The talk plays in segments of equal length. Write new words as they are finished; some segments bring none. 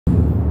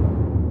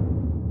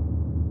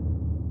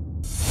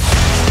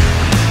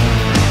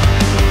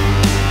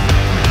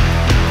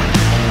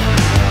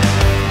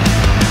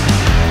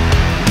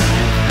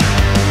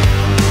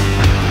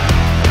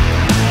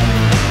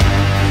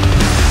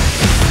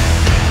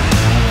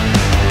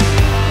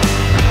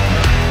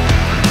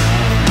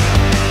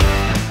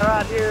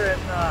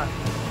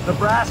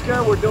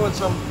Nebraska. We're doing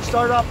some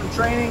startup and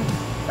training,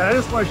 and I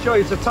just want to show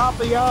you, it's the top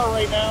of the hour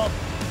right now.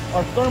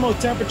 Our thermo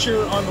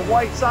temperature on the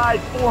white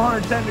side,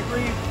 410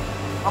 degrees.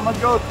 I'm gonna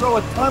go throw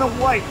a ton of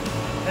white,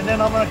 and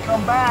then I'm gonna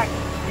come back.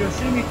 You're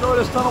gonna see me throw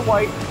this ton of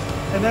white,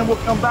 and then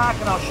we'll come back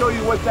and I'll show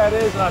you what that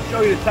is, and I'll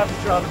show you the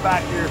temperature on the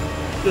back here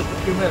in just a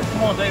few minutes.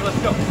 Come on, Dave, let's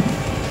go.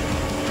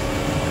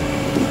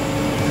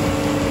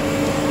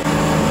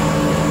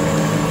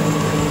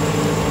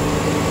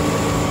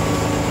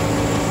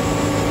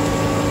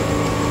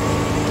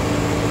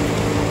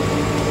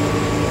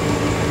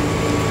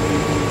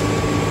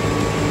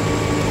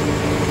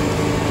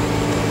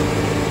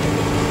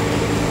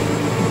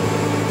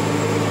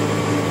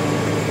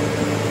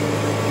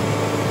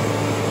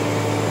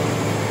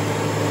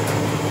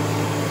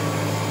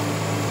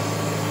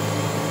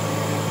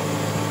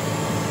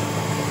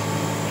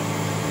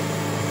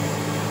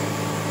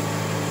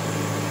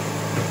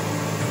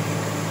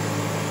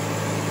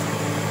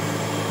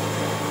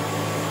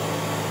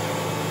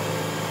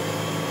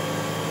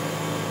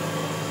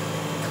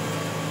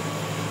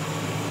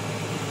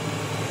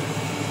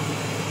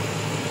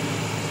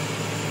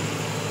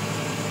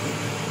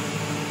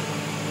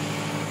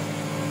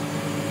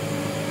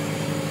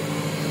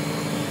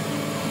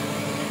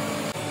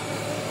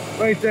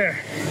 Right there.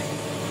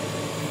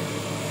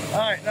 All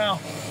right, now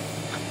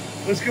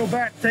let's go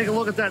back and take a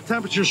look at that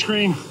temperature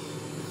screen.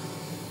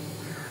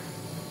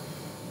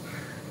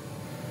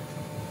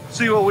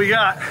 See what we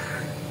got.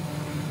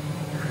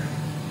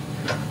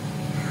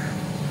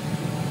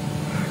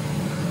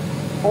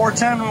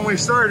 $410 when we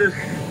started.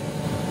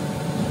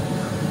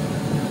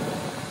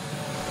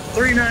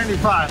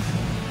 395.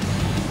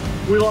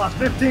 We lost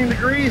 15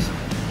 degrees,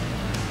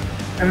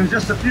 and in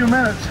just a few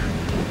minutes,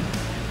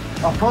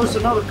 I'll post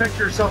another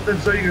picture or something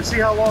so you can see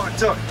how long it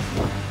took.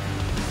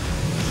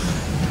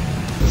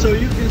 So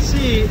you can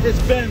see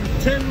it's been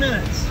 10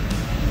 minutes.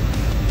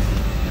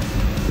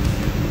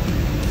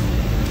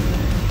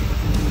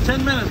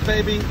 10 minutes,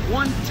 baby.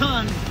 1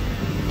 ton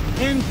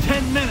in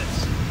 10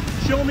 minutes.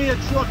 Show me a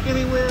truck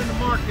anywhere in the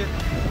market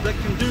that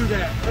can do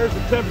that. There's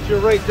the temperature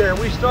right there.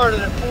 We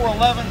started at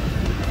 411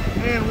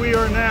 and we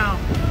are now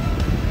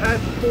at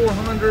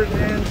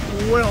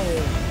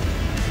 412.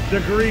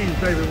 degrees,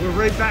 baby. We're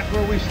right back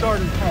where we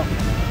started from.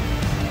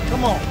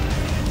 Come on.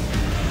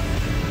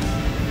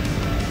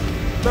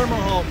 Thermo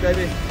Hog,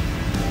 baby.